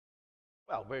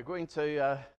Well, we're going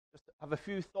to just have a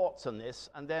few thoughts on this,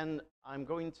 and then I'm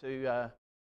going to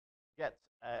get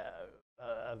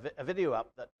a video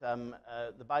up that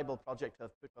the Bible Project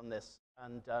have put on this,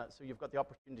 and so you've got the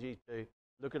opportunity to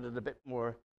look at it a bit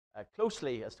more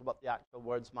closely as to what the actual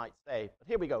words might say. But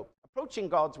here we go. Approaching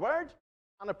God's Word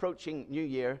and approaching New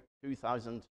Year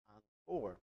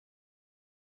 2004.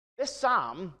 This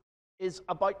psalm is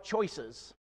about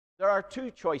choices. There are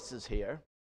two choices here.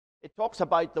 It talks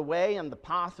about the way and the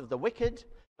path of the wicked,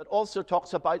 but also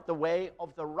talks about the way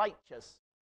of the righteous.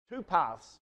 Two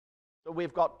paths. So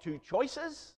we've got two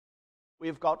choices,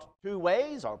 we've got two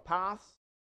ways or paths,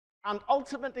 and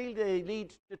ultimately they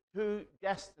lead to two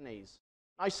destinies.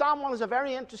 Now, Psalm 1 is a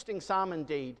very interesting psalm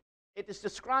indeed. It is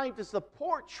described as the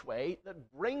porchway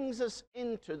that brings us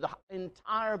into the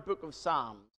entire book of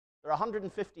Psalms. There are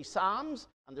 150 psalms,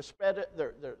 and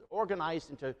they're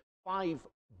organized into 5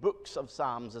 books of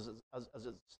Psalms as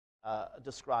it's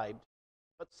described.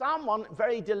 But Psalm 1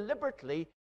 very deliberately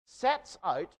sets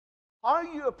out how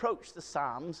you approach the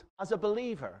Psalms as a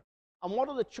believer, and what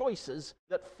are the choices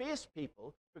that face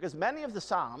people, because many of the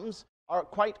Psalms are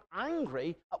quite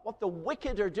angry at what the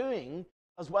wicked are doing,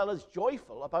 as well as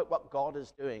joyful about what God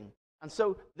is doing. And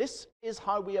so this is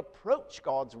how we approach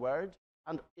God's Word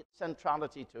and its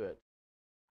centrality to it.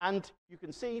 And you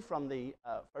can see from the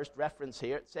first reference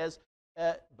here, it says,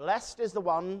 blessed is the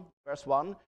one, verse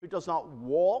 1, who does not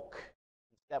walk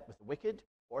in step with the wicked,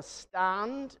 or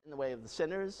stand in the way of the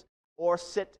sinners, or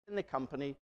sit in the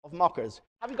company of mockers.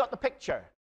 Have you got the picture?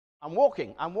 I'm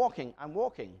walking.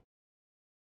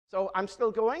 So I'm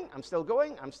still going.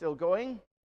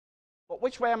 But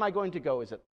which way am I going to go?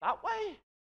 Is it that way?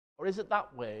 Or is it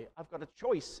that way? I've got a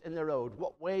choice in the road.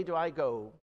 What way do I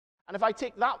go? And if I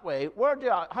take that way,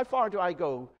 how far do I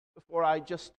go before I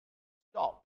just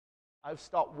stop? I've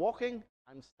stopped walking,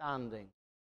 I'm standing.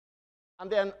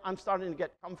 And then I'm starting to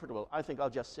get comfortable. I think I'll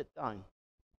just sit down.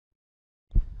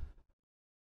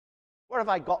 Where have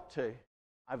I got to?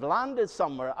 I've landed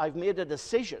somewhere, I've made a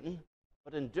decision,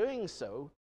 but in doing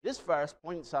so, this verse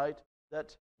points out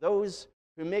that those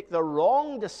who make the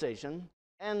wrong decision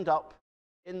end up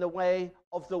in the way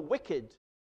of the wicked,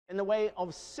 in the way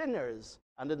of sinners,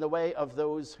 and in the way of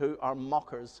those who are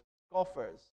mockers,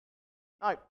 scoffers.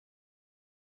 Now,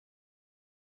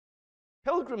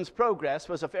 Pilgrim's Progress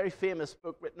was a very famous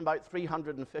book written about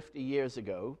 350 years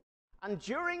ago, and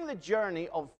during the journey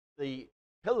of the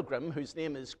pilgrim, whose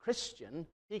name is Christian,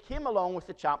 he came along with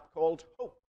a chap called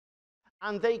Hope.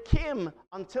 And they came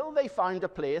until they found a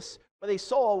place where they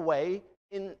saw a way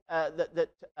that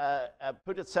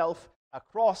put itself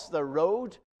across the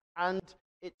road, and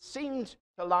it seemed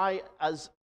to lie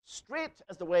as straight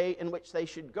as the way in which they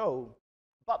should go.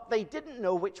 But they didn't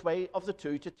know which way of the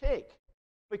two to take,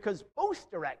 because both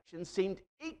directions seemed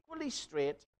equally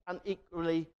straight and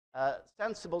equally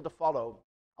sensible to follow.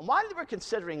 And while they were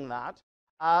considering that,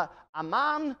 a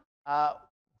man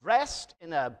dressed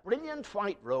in a brilliant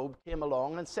white robe came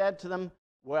along and said to them,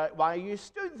 why you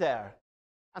stood there?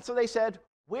 And so they said,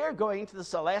 we're going to the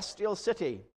celestial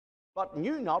city, but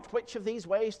knew not which of these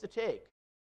ways to take.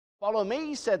 Follow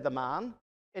me, said the man,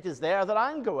 it is there that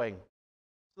I'm going.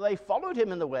 So they followed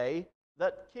him in the way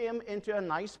that came into a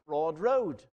nice broad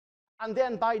road. And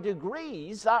then by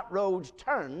degrees that road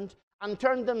turned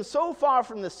them so far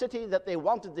from the city that they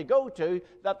wanted to go to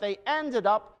that they ended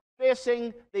up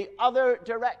facing the other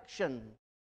direction.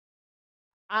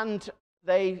 And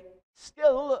they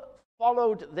still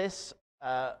followed this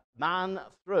man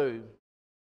through.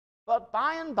 But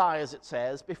by and by, as it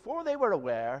says, before they were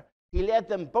aware, he led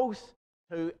them both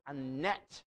to a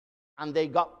net, and they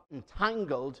got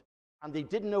entangled, and they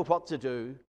didn't know what to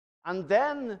do. And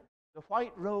then the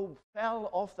white robe fell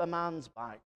off the man's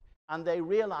back, and they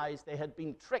realized they had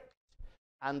been tricked,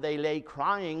 and they lay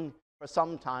crying for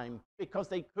some time because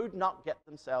they could not get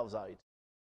themselves out.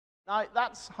 Now,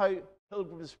 that's how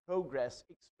Pilgrim's Progress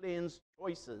explains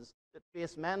choices that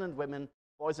face men and women,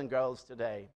 boys and girls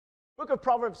today. The book of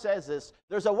Proverbs says this: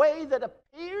 there's a way that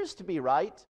appears to be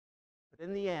right, but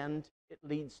in the end, it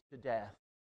leads to death.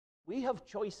 We have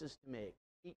choices to make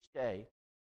each day.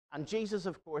 And Jesus,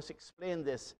 of course, explained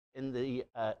this in the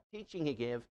teaching he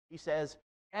gave. He says,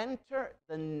 enter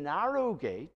the narrow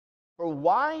gate, for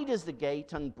wide is the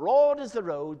gate and broad is the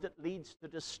road that leads to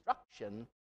destruction,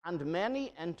 and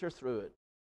many enter through it.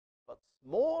 But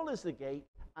small is the gate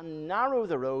and narrow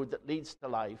the road that leads to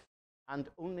life, and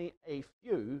only a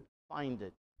few find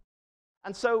it.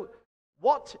 And so,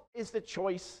 what is the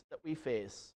choice that we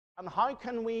face? And how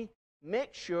can we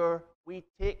make sure we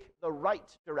take the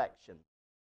right direction?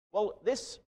 Well,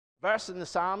 this verse in the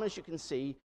psalm, as you can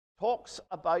see, talks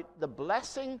about the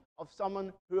blessing of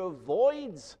someone who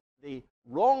avoids the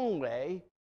wrong way,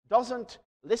 doesn't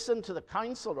listen to the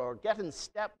counsel or get in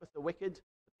step with the wicked,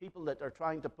 the people that are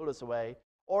trying to pull us away,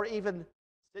 or even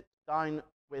sit down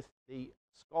with the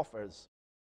scoffers.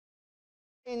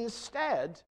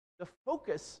 Instead, the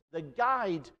focus, the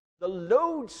guide, the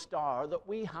lodestar that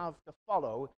we have to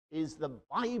follow is the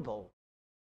Bible.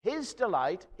 His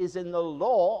delight is in the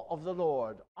law of the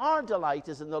Lord. Our delight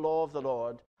is in the law of the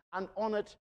Lord, and on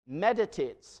it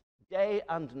meditates day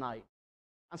and night.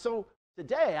 And so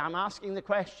today I'm asking the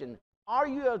question, are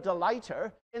you a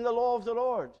delighter in the law of the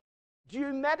Lord? Do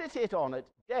you meditate on it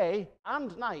day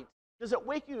and night? Does it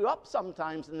wake you up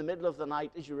sometimes in the middle of the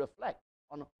night as you reflect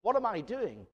on what am I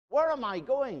doing? Where am I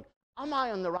going? Am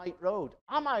I on the right road?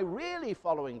 Am I really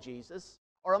following Jesus?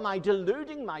 Or am I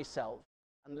deluding myself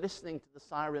and listening to the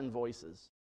siren voices?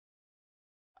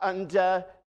 And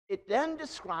it then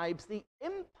describes the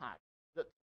impact that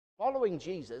following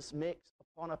Jesus makes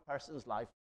upon a person's life,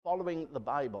 following the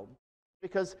Bible.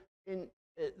 Because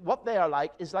what they are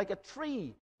like is like a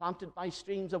tree planted by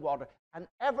streams of water, an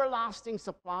everlasting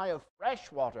supply of fresh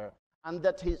water, and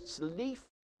that its leaf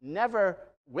never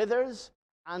withers,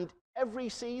 and every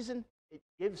season it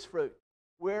gives fruit.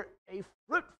 We're a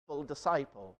fruitful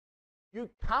disciple. You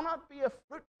cannot be a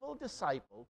fruitful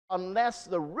disciple unless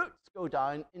the roots go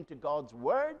down into God's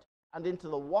word and into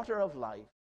the water of life.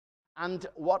 And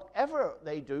whatever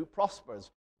they do prospers.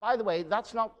 By the way,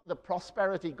 that's not the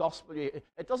prosperity gospel.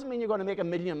 It doesn't mean you're going to make £1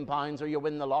 million or you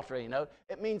win the lottery,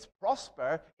 It means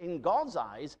prosper in God's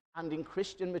eyes and in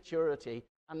Christian maturity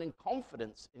and in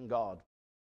confidence in God.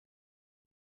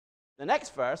 The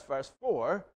next verse, verse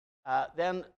 4,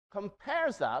 then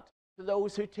compares that to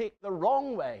those who take the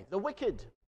wrong way, the wicked.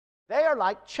 They are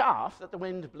like chaff that the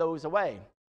wind blows away.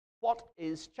 What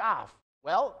is chaff?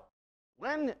 Well,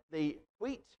 when the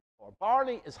wheat or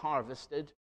barley is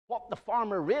harvested, what the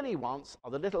farmer really wants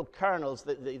are the little kernels,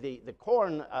 the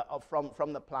corn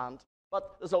from the plant,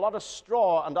 but there's a lot of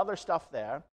straw and other stuff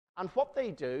there. And what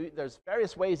they do, there's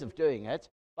various ways of doing it,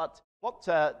 but what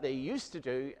they used to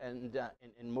do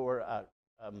in more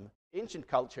ancient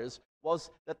cultures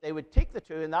was that they would take the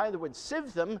two and either would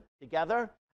sieve them together,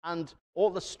 and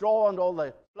all the straw and all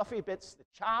the fluffy bits, the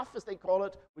chaff as they call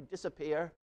it, would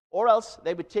disappear, or else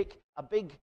they would take a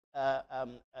big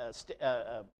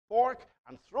fork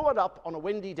and throw it up on a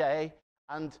windy day,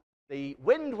 and the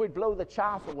wind would blow the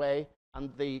chaff away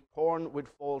and the corn would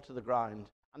fall to the ground,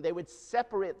 and they would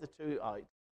separate the two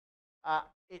out.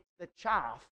 It's the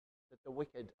chaff that the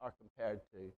wicked are compared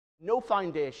to. No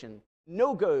foundation,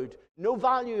 no good, no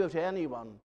value to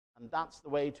anyone, and that's the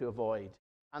way to avoid.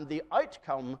 And the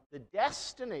outcome, the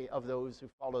destiny of those who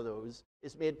follow those,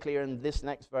 is made clear in this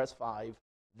next verse 5.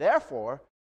 Therefore,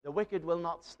 the wicked will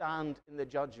not stand in the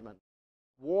judgment.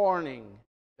 Warning,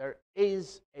 there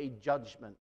is a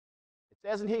judgment. It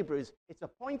says in Hebrews, it's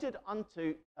appointed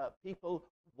unto people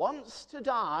once to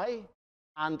die,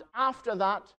 and after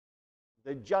that,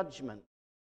 the judgment.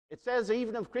 It says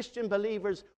even of Christian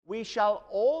believers, we shall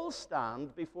all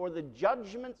stand before the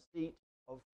judgment seat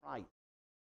of Christ.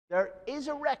 There is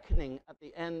a reckoning at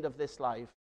the end of this life,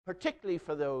 particularly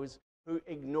for those who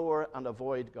ignore and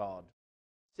avoid God.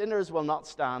 Sinners will not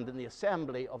stand in the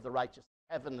assembly of the righteous,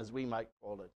 heaven as we might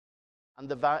call it. And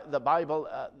the Bible,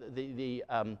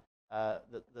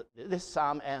 this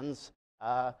psalm ends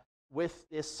with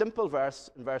this simple verse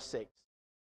in verse 6.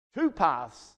 2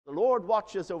 paths. The Lord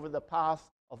watches over the path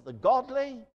of the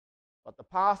godly, but the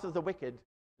path of the wicked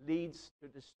leads to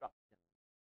destruction.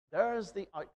 There's the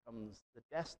outcomes, the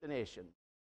destination.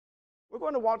 We're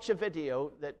going to watch a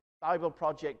video that Bible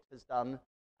Project has done.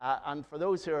 And for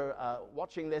those who are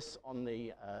watching this on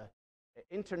the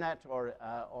internet or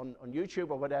on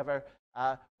YouTube or whatever,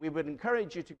 we would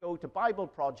encourage you to go to Bible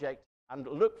Project and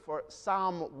look for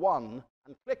Psalm 1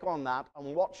 and click on that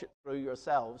and watch it through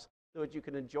yourselves so that you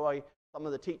can enjoy some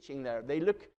of the teaching there. They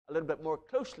look a little bit more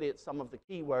closely at some of the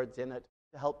key words in it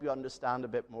to help you understand a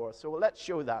bit more. So let's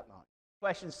show that now.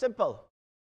 Question simple.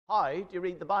 How do you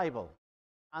read the Bible?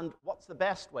 And what's the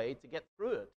best way to get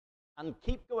through it and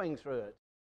keep going through it?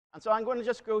 And so I'm going to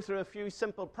just go through a few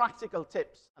simple practical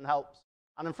tips and helps.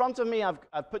 And in front of me,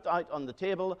 I've put out on the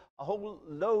table a whole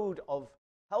load of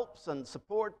helps and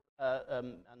support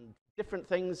and different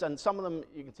things. And some of them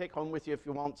you can take home with you if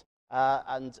you want,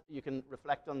 and you can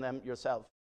reflect on them yourself.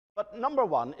 But number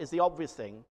one is the obvious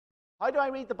thing. How do I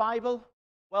read the Bible?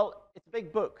 Well, it's a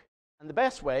big book. And the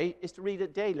best way is to read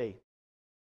it daily.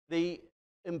 The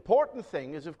important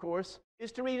thing is, of course,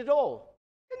 is to read it all.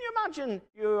 Can you imagine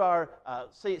you are,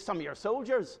 say, some of your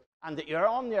soldiers, and that you're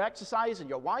on your exercise and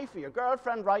your wife or your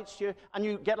girlfriend writes to you and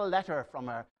you get a letter from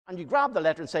her. And you grab the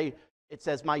letter and say, it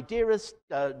says, my dearest,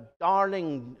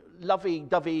 darling,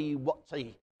 lovey-dovey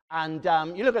whatsy. And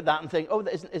you look at that and think, oh,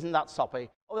 isn't that soppy?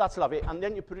 Oh, that's lovely. And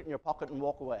then you put it in your pocket and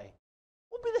walk away.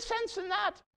 What would be the sense in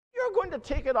that? You're going to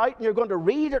take it out and you're going to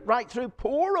read it right through,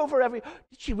 pore over every...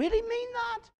 Did she really mean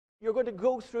that? You're going to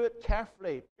go through it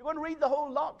carefully. You're going to read the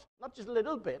whole lot, not just a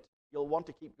little bit. You'll want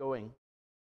to keep going.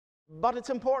 But it's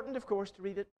important, of course, to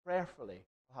read it prayerfully.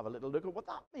 We'll have a little look at what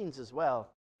that means as well.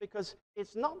 Because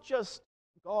it's not just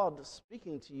God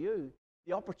speaking to you.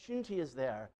 The opportunity is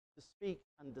there to speak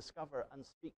and discover and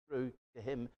speak through to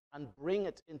him and bring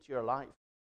it into your life.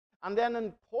 And then,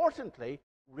 importantly,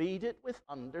 read it with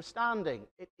understanding.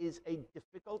 It is a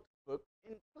difficult book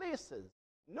in places.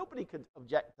 Nobody could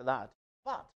object to that.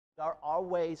 But there are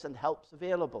ways and helps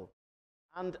available.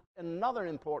 And another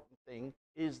important thing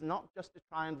is not just to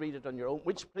try and read it on your own,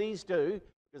 which please do,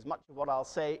 because much of what I'll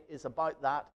say is about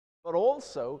that, but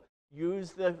also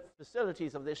use the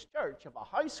facilities of this church, of a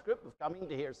house group, of coming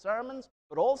to hear sermons,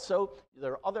 but also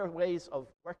there are other ways of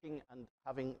working and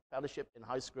having fellowship in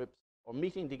house groups or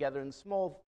meeting together in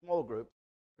small groups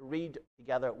to read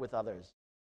together with others.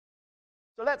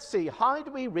 So let's see, how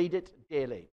do we read it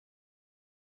daily?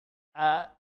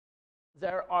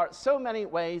 There are so many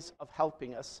ways of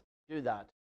helping us do that.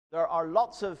 There are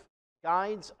lots of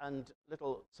guides and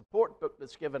little support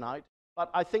booklets given out, but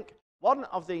I think one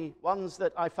of the ones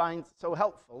that I find so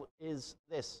helpful is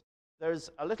this.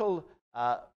 There's a little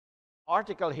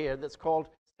article here that's called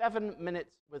 7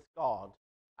 Minutes with God,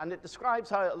 and it describes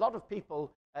how a lot of people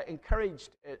encouraged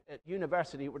at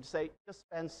university would say, just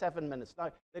spend 7 minutes.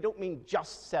 Now, they don't mean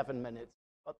just 7 minutes,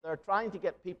 but they're trying to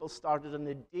get people started in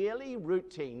a daily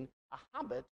routine, a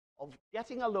habit of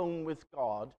getting alone with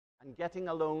God and getting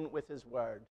alone with his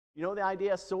word. You know the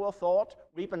idea, sow a thought,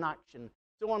 reap an action.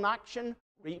 Sow an action,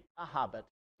 reap a habit.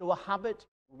 Sow a habit,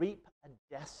 reap a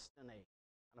destiny.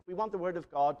 And if we want the word of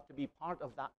God to be part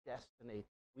of that destiny,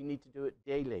 we need to do it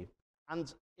daily.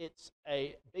 And it's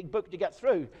a big book to get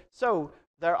through. So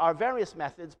there are various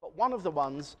methods, but one of the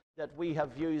ones that we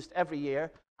have used every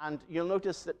year, and you'll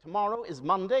notice that tomorrow is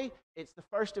Monday. It's the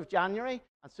 1st of January,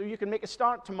 and so you can make a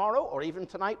start tomorrow or even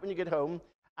tonight when you get home.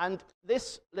 And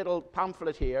this little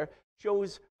pamphlet here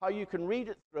shows how you can read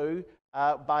it through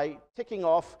by ticking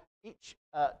off each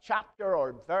chapter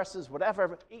or verses,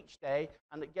 whatever, each day,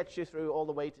 and it gets you through all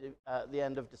the way to the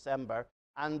end of December.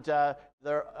 And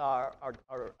there are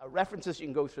references. You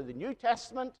can go through the New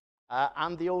Testament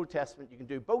and the Old Testament. You can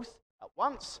do both at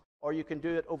once, or you can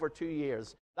do it over 2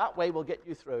 years. That way will get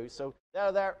you through. So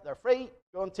they're free.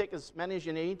 Go and take as many as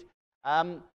you need.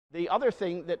 The other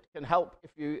thing that can help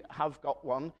if you have got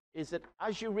one is that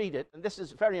as you read it, and this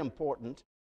is very important,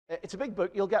 it's a big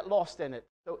book, you'll get lost in it.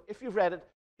 So if you've read it,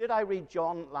 did I read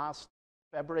John last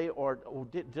February, or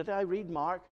did I read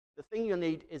Mark? The thing you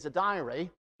need is a diary.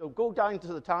 So go down to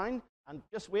the town and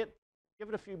just wait, give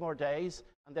it a few more days,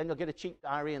 and then you'll get a cheap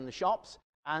diary in the shops,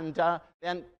 and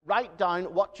then write down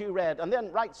what you read, and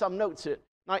then write some notes in it.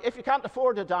 Now, if you can't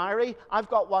afford a diary, I've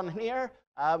got one here.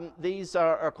 These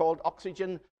are called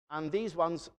Oxygen, and these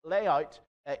ones lay out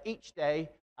each day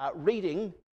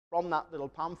reading from that little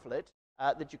pamphlet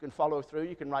that you can follow through.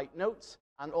 You can write notes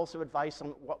and also advice on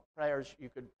what prayers you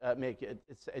could make.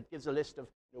 It gives a list of,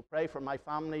 pray for my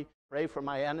family, pray for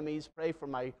my enemies, pray for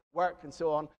my work, and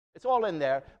so on. It's all in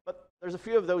there, but there's a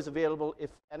few of those available if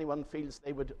anyone feels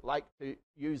they would like to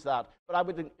use that. But I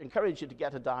would encourage you to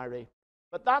get a diary.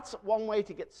 But that's one way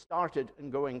to get started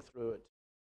in going through it.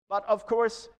 But of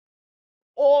course,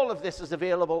 all of this is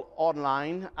available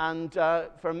online, and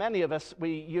for many of us,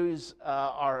 we use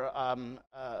our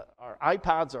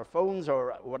iPads, our phones,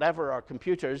 or whatever, our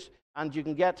computers, and you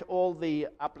can get all the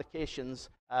applications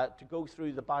to go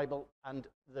through the Bible, and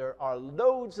there are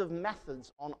loads of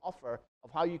methods on offer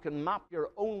of how you can map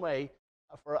your own way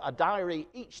for a diary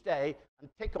each day and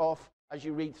tick off as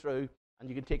you read through, and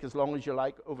you can take as long as you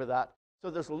like over that. So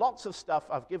there's lots of stuff.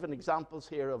 I've given examples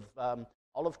here of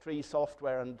Olive Tree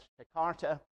Software and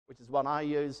Jakarta, which is one I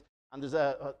use. And there's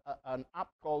an app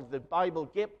called the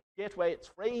Bible Gateway. It's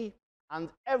free. And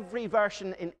every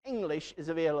version in English is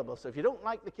available. So if you don't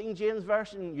like the King James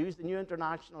Version, use the New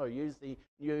International or use the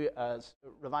New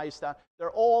Revised Standard.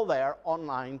 They're all there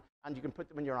online, and you can put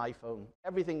them in your iPhone.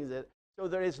 Everything is it. So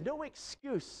there is no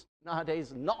excuse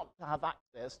nowadays not to have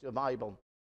access to a Bible.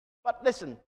 But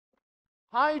listen,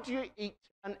 how do you eat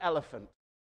an elephant?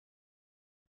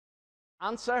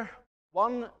 Answer,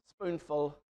 1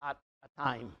 spoonful at a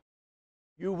time.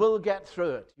 You will get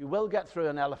through it. You will get through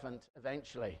an elephant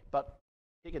eventually, but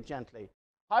take it gently.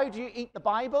 How do you eat the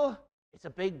Bible? It's a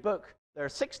big book. There are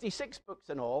 66 books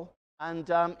in all, and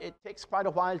it takes quite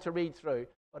a while to read through,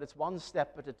 but it's one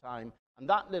step at a time. And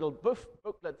that little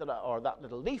booklet, or that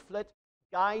little leaflet,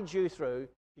 guides you through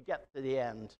to get to the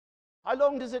end. How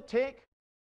long does it take?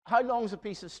 How long is a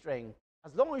piece of string?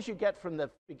 As long as you get from the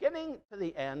beginning to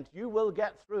the end, you will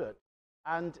get through it.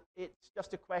 And it's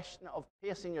just a question of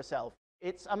pacing yourself.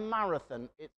 It's a marathon.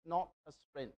 It's not a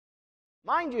sprint.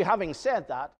 Mind you, having said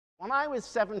that, when I was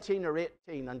 17 or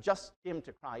 18 and just came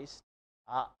to Christ,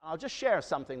 I'll just share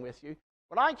something with you.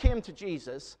 When I came to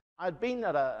Jesus, I'd been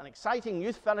at an exciting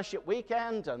youth fellowship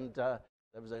weekend, and there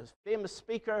was a famous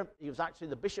speaker. He was actually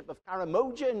the Bishop of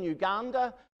Karamoja in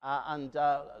Uganda, and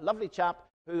a lovely chap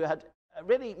who had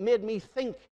really made me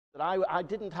think that I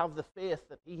didn't have the faith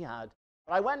that he had.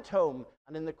 But I went home,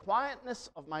 and in the quietness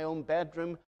of my own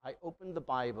bedroom, I opened the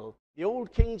Bible, the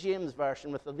old King James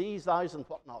Version with the these, thous, and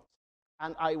whatnots,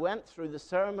 and I went through the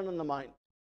Sermon on the Mount,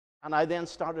 and I then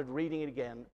started reading it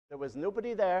again. There was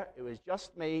nobody there. It was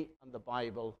just me and the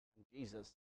Bible and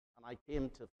Jesus. And I came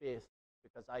to faith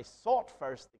because I sought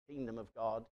first the kingdom of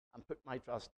God and put my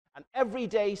trust. And every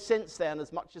day since then,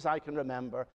 as much as I can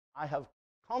remember, I have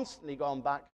constantly gone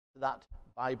back to that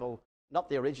Bible, not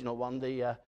the original one,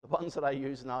 the ones that I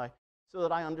use now, so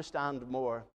that I understand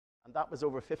more. And that was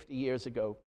over 50 years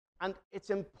ago. And it's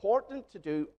important to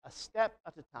do a step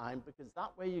at a time, because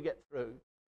that way you get through.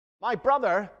 My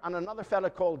brother and another fellow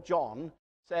called John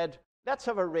said, let's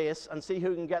have a race and see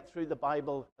who can get through the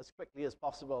Bible as quickly as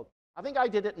possible. I think I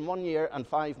did it in 1 year and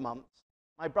 5 months.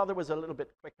 My brother was a little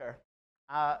bit quicker.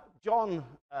 John,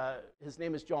 his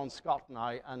name is John Scott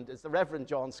now, and it's the Reverend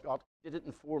John Scott, did it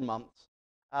in 4 months.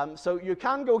 So you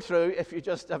can go through if you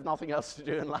just have nothing else to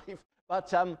do in life.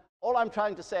 But all I'm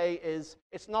trying to say is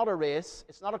it's not a race,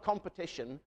 it's not a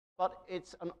competition, but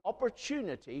it's an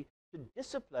opportunity to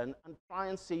discipline and try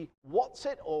and see what's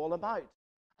it all about.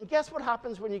 And guess what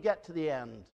happens when you get to the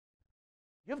end?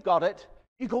 You've got it.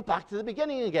 You go back to the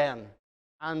beginning again.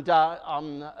 And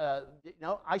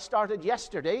I started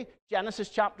yesterday, Genesis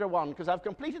chapter 1, because I've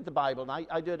completed the Bible, and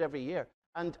I do it every year.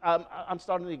 And I'm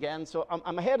starting again, so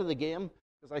I'm ahead of the game,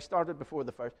 because I started before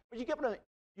the first. But you get what I mean?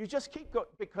 You just keep going,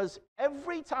 because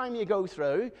every time you go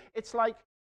through, it's like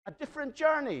a different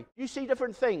journey. You see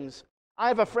different things. I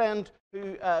have a friend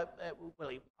who, I'll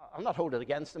not hold it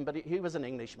against him, but he was an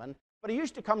Englishman. But he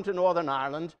used to come to Northern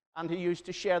Ireland, and he used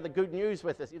to share the good news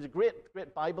with us. He was a great,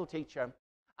 great Bible teacher.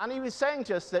 And he was saying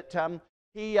to us that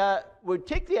he would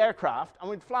take the aircraft and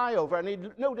would fly over, and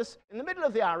he'd notice in the middle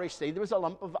of the Irish Sea there was a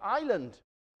lump of island.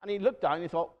 And he looked down and he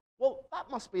thought, well, that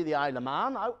must be the Isle of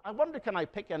Man. I wonder, can I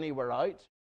pick anywhere out?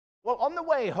 Well, on the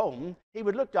way home, he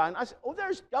would look down. I said, oh,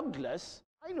 there's Douglas.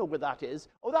 I know where that is.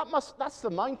 Oh, that's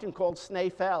the mountain called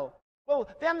Snaefell. Well,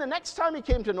 then the next time he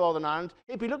came to Northern Ireland,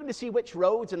 he'd be looking to see which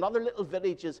roads and other little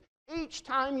villages. Each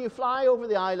time you fly over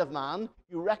the Isle of Man,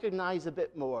 you recognize a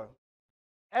bit more.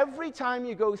 Every time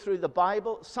you go through the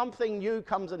Bible, something new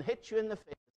comes and hits you in the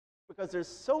face, because there's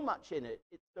so much in it.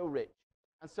 It's so rich.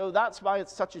 And so that's why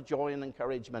it's such a joy and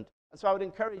encouragement. And so I would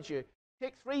encourage you,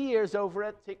 take 3 years over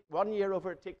it, take 1 year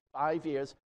over it, take 5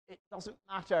 years. It doesn't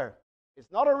matter.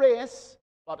 It's not a race,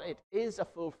 but it is a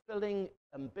fulfilling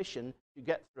ambition to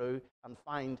get through and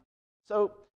find.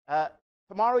 So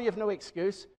tomorrow you have no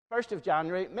excuse. 1st of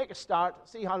January, make a start,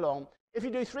 see how long. If you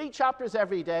do 3 chapters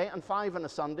every day and 5 on a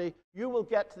Sunday, you will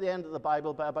get to the end of the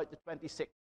Bible by about the 26th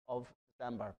of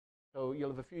December. So you'll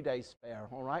have a few days spare,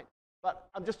 all right? But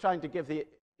I'm just trying to give if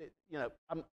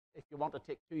you want to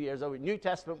take 2 years old, New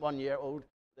Testament 1 year old,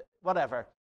 whatever.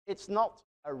 It's not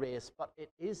a race, but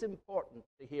it is important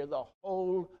to hear the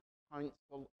whole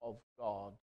counsel of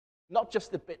God. Not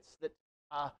just the bits that,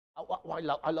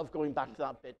 I love going back to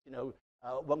that bit,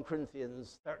 1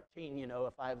 Corinthians 13,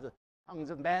 if I have the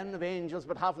tongues of men, of angels,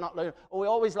 but have not learned. Oh, we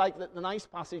always like the nice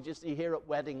passages you hear at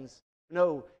weddings.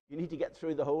 No, you need to get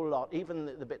through the whole lot, even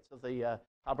the bits of the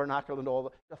tabernacle and all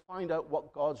that, to find out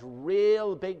what God's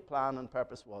real big plan and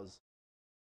purpose was.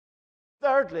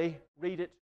 Thirdly, read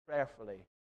it prayerfully.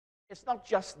 It's not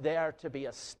just there to be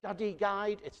a study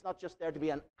guide. It's not just there to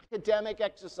be an academic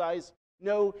exercise.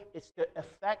 No, it's to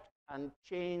affect and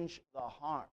change the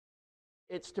heart.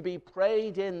 It's to be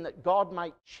prayed in that God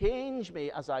might change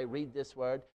me as I read this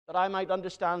word, that I might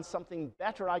understand something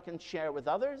better I can share with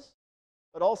others,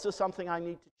 but also something I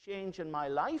need to change in my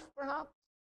life, perhaps.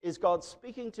 Is God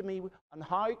speaking to me, and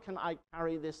how can I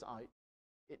carry this out?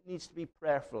 It needs to be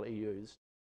prayerfully used.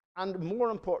 And more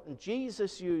important,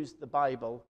 Jesus used the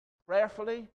Bible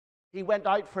prayerfully. He went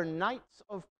out for nights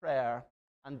of prayer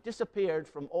and disappeared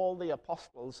from all the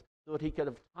apostles so that he could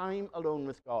have time alone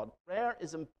with God. Prayer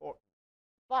is important.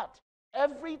 But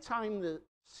every time the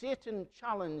Satan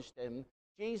challenged him,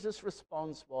 Jesus'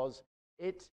 response was,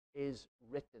 "It is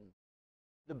written."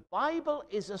 The Bible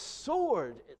is a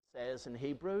sword, it says in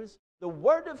Hebrews. The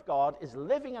Word of God is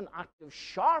living and active,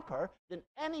 sharper than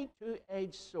any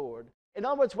two-edged sword. In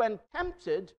other words, when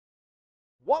tempted,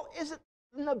 what is it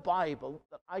in the Bible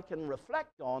that I can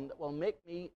reflect on that will make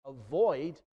me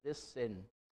avoid this sin?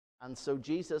 And so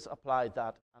Jesus applied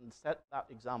that and set that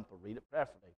example. Read it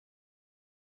prayerfully.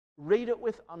 Read it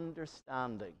with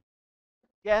understanding.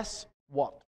 Guess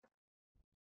what?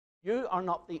 You are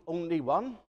not the only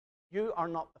one. You are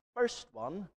not the first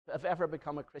one to have ever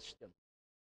become a Christian.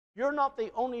 You're not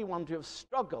the only one to have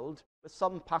struggled with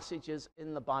some passages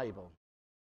in the Bible.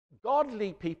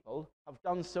 Godly people have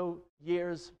done so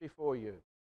years before you.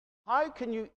 How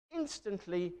can you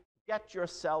instantly get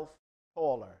yourself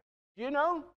taller? Do you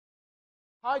know?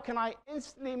 How can I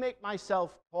instantly make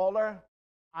myself taller?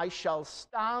 I shall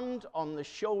stand on the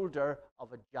shoulder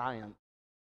of a giant.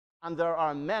 And there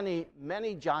are many,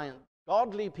 many giant,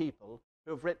 godly people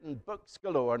who have written books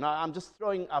galore. Now, I'm just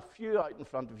throwing a few out in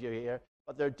front of you here,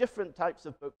 but there are different types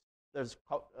of books. There's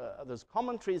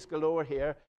commentaries galore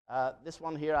here. This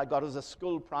one here I got as a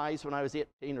school prize when I was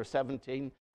 18 or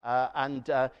 17.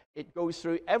 It goes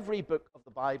through every book of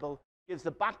the Bible, gives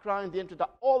the background, the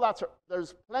introduction, all that.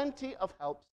 There's plenty of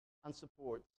helps and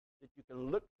supports that you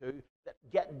can look to that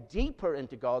get deeper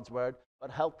into God's Word, but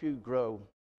help you grow.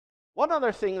 One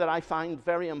other thing that I find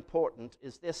very important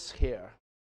is this here.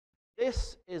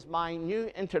 This is my new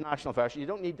international version. You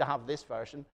don't need to have this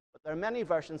version, but there are many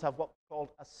versions of what's called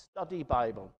a study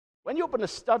Bible. When you open a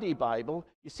study Bible,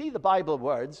 you see the Bible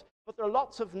words, but there are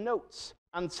lots of notes,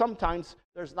 and sometimes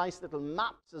there's nice little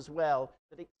maps as well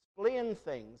that explain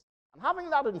things. And having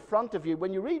that in front of you,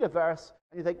 when you read a verse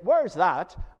and you think, where's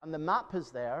that? And the map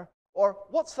is there, or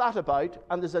what's that about?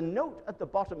 And there's a note at the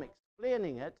bottom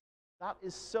explaining it. That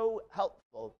is so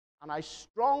helpful. And I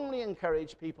strongly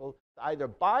encourage people to either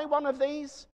buy one of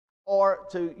these or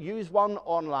to use one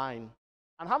online.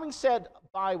 And having said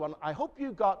buy one, I hope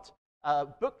you got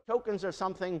book tokens or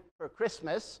something for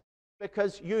Christmas,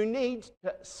 because you need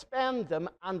to spend them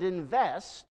and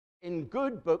invest in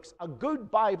good books, a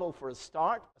good Bible for a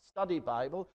start, a study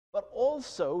Bible, but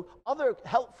also other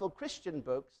helpful Christian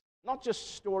books, not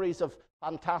just stories of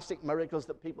fantastic miracles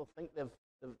that people think they've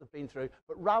been through,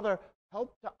 but rather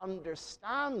help to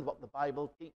understand what the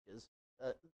Bible teaches,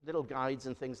 little guides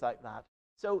and things like that.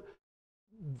 So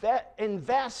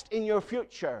invest in your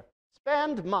future.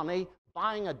 Spend money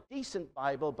buying a decent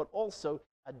Bible, but also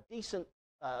a decent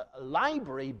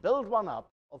library. Build one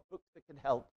up of books that can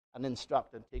help and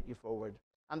instruct and take you forward.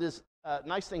 And there's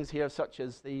nice things here, such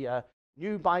as the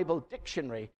New Bible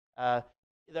Dictionary. There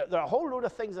are a whole load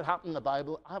of things that happen in the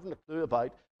Bible I haven't a clue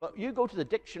about, but you go to the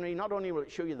dictionary, not only will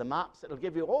it show you the maps, it'll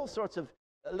give you all sorts of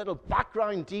little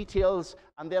background details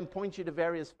and then point you to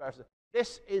various verses.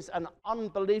 This is an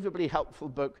unbelievably helpful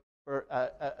book for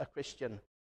a Christian.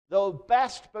 The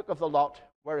best book of the lot,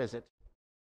 where is it?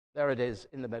 There it is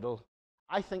in the middle.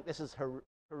 I think this is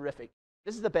horrific.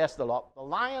 This is the best of the lot. The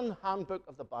Lion Handbook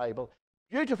of the Bible.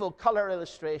 Beautiful color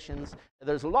illustrations.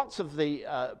 There's lots of the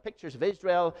pictures of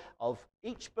Israel, of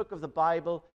each book of the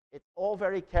Bible. It's all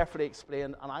very carefully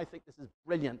explained, and I think this is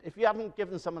brilliant. If you haven't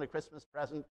given someone a Christmas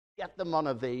present, get them one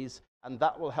of these, and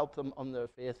that will help them on their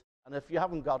faith. And if you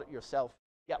haven't got it yourself,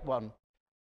 get one.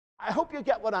 I hope you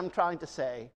get what I'm trying to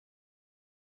say.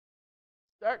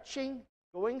 Searching,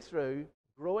 going through,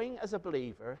 growing as a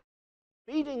believer,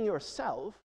 feeding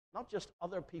yourself, not just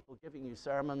other people giving you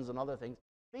sermons and other things,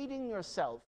 feeding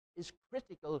yourself is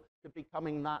critical to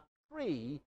becoming that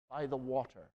tree by the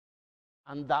water,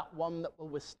 and that one that will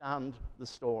withstand the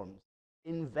storms.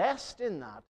 Invest in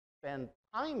that, spend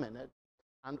time in it,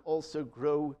 and also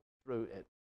grow through it.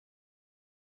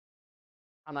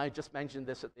 And I just mentioned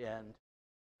this at the end.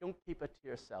 Don't keep it to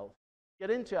yourself.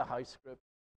 Get into a house group.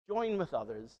 Join with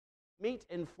others. Meet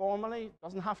informally. It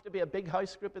doesn't have to be a big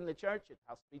house group in the church. It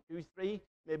has to be 2, 3.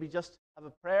 Maybe just have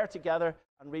a prayer together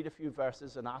and read a few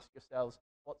verses and ask yourselves,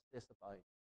 what's this about?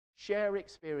 Share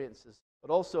experiences,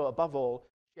 but also, above all,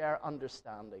 share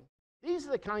understanding. These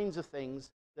are the kinds of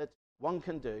things that one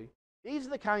can do. These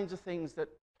are the kinds of things that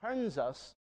turns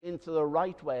us into the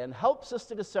right way and helps us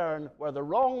to discern where the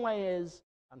wrong way is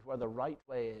and where the right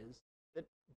way is. That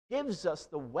gives us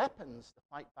the weapons to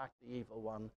fight back the evil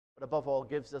one, but above all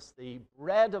gives us the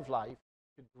bread of life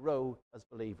to grow as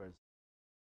believers.